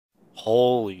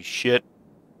Holy shit.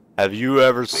 Have you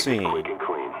ever seen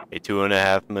a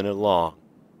 2.5 minute long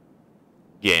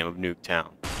game of Nuketown?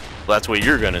 Well, that's what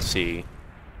you're gonna see,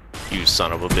 you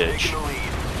son of a bitch.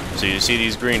 So you see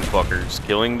these green fuckers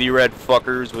killing the red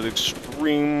fuckers with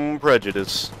extreme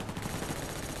prejudice.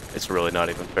 It's really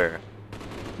not even fair.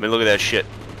 I mean, look at that shit.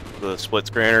 Look at the split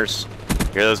screeners.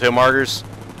 Hear those hit markers?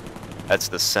 That's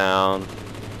the sound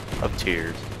of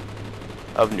tears.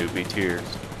 Of newbie tears.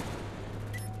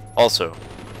 Also,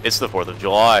 it's the 4th of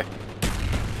July.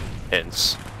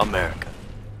 Hence, America.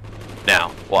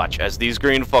 Now, watch as these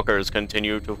green fuckers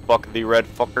continue to fuck the red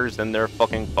fuckers and their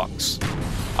fucking fucks.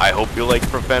 I hope you like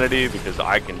profanity because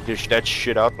I can dish that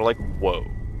shit out like whoa.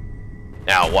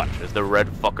 Now watch as the red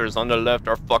fuckers on the left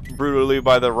are fucked brutally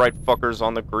by the right fuckers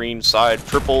on the green side.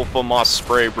 Triple FAMAS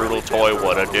spray brutal toy,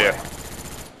 what a dick.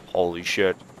 Holy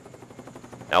shit.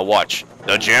 Now watch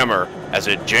the jammer as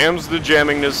it jams the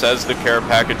jammingness as the care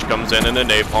package comes in and the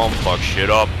napalm fucks shit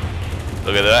up.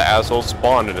 Look at that asshole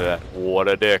spawn into that. What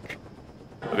a dick.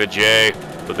 Look at Jay.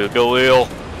 Look at Galil.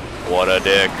 What a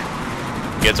dick.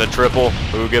 Gets a triple.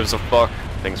 Who gives a fuck?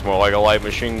 Thinks more like a light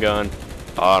machine gun.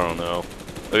 I don't know.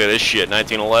 Look at this shit.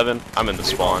 1911. I'm in the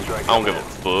spawn. I don't give a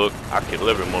fuck. I kill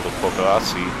every motherfucker I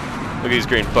see. Look at these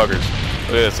green fuckers.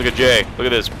 Look at this. Look at Jay. Look at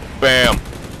this. Bam.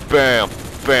 Bam.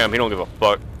 Bam. He don't give a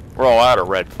fuck. We're all out of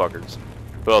red fuckers.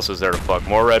 Who else is there to fuck?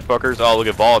 More red fuckers? Oh, look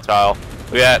at Volatile.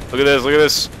 Look at that. Look at this. Look at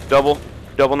this. Double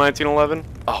 1911.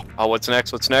 Oh, what's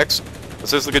next? What's next?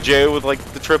 Let's just look at Jay with like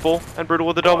the triple and Brutal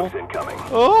with the double.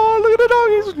 Oh, look at the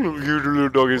doggies. Look at the little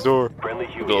doggies door. Look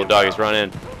at the little doggies run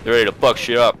in. They're ready to fuck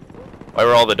shit up. Why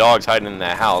were all the dogs hiding in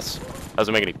that house?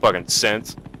 Doesn't make any fucking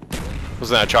sense.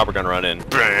 Wasn't that chopper gonna run in?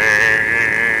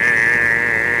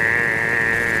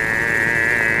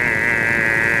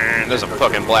 There's a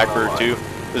fucking blackbird too.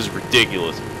 This is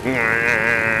ridiculous.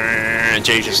 And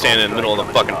Jay's just standing in the middle of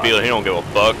the fucking field. He don't give a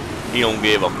fuck. He don't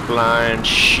give a flying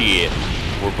shit.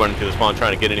 We're running through the spawn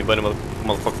trying to get anybody.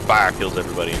 Motherfucking fire kills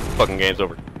everybody. And the fucking game's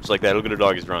over. Just like that. Look at the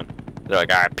doggies run. They're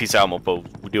like, alright, peace out, mofo.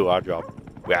 We do our job.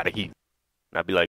 We out of heat. And I'd be like,